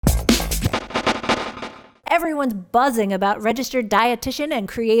Everyone's buzzing about registered dietitian and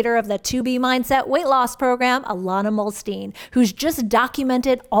creator of the 2B Mindset weight loss program, Ilana Muhlstein, who's just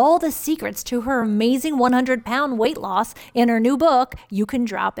documented all the secrets to her amazing 100-pound weight loss in her new book, You Can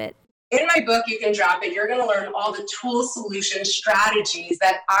Drop It. In my book, You Can Drop It, you're going to learn all the tools, solutions, strategies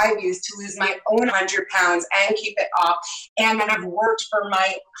that I've used to lose my own 100 pounds and keep it off, and that have worked for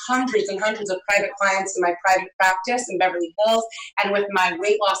my hundreds and hundreds of private clients in my private practice in Beverly Hills, and with my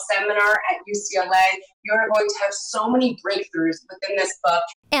weight loss seminar at UCLA. You're going to have so many breakthroughs within this book.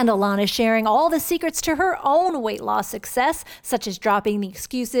 And Ilana is sharing all the secrets to her own weight loss success, such as dropping the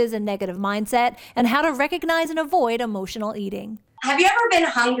excuses and negative mindset, and how to recognize and avoid emotional eating. Have you ever been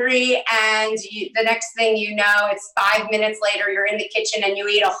hungry and the next thing you know, it's 5 minutes later, you're in the kitchen and you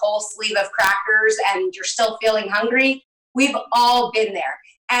eat a whole sleeve of crackers and you're still feeling hungry? We've all been there.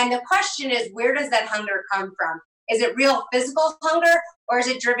 And the question is, where does that hunger come from? Is it real physical hunger, or is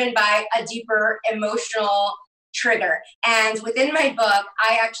it driven by a deeper emotional trigger? And within my book,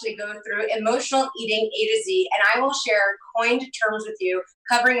 I actually go through emotional eating A to Z, and I will share coined terms with you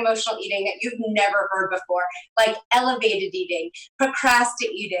covering emotional eating that you've never heard before, like elevated eating,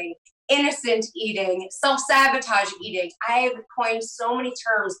 procrastinating eating, innocent eating, self-sabotage eating. I have coined so many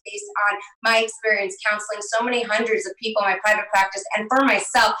terms based on my experience counseling so many hundreds of people in my private practice and for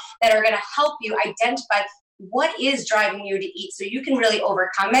myself that are going to help you identify what is driving you to eat so you can really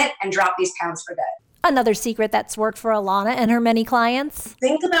overcome it and drop these pounds for good. Another secret that's worked for Ilana and her many clients.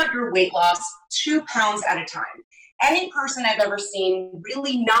 Think about your weight loss 2 pounds at a time. Any person I've ever seen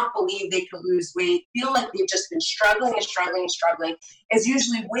really not believe they could lose weight, feel like they've just been struggling, is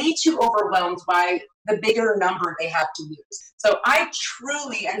usually way too overwhelmed by the bigger number they have to lose. So I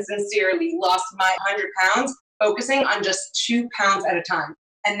truly and sincerely lost my 100 pounds focusing on just 2 pounds at a time.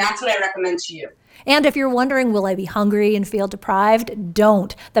 And that's what I recommend to you. And if you're wondering, will I be hungry and feel deprived?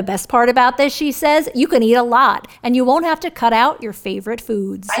 Don't. The best part about this, she says, you can eat a lot and you won't have to cut out your favorite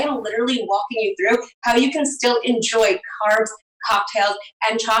foods. I am literally walking you through how you can still enjoy carbs, cocktails,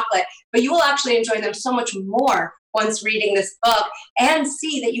 and chocolate, but you will actually enjoy them so much more once reading this book and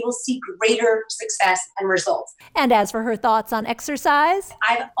see that you will see greater success and results. And as for her thoughts on exercise,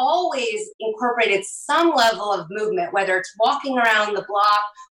 I've always incorporated some level of movement, whether it's walking around the block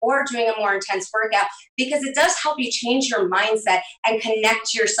or doing a more intense workout, because it does help you change your mindset and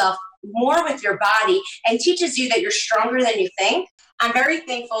connect yourself more with your body and teaches you that you're stronger than you think. I'm very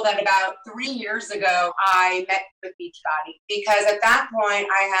thankful that about 3 years ago, I met with Beachbody, because at that point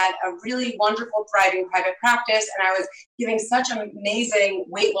I had a really wonderful, thriving private practice, and I was giving such amazing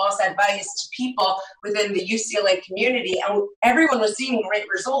weight loss advice to people within the UCLA community, and everyone was seeing great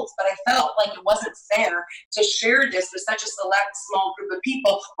results, but I felt like it wasn't fair to share this with such a select, small group of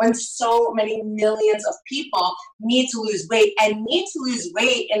people when so many millions of people need to lose weight, and need to lose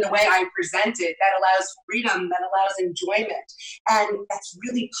weight in the way I present it, that allows freedom, that allows enjoyment. And that's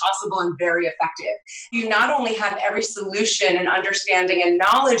really possible and very effective. You not only have every solution and understanding and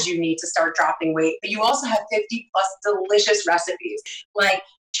knowledge you need to start dropping weight, but you also have 50 plus delicious recipes like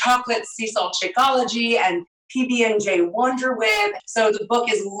chocolate sea salt Shakeology and PB&J Wonder Whip. So the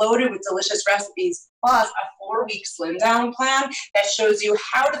book is loaded with delicious recipes, plus a 4-week slim down plan that shows you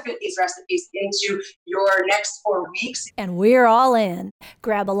how to fit these recipes into your next 4 weeks. And we're all in.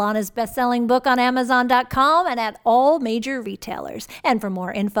 Grab Ilana's best-selling book on Amazon.com and at all major retailers. And for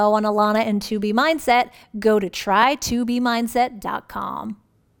more info on Ilana and 2B Mindset, go to try2bmindset.com.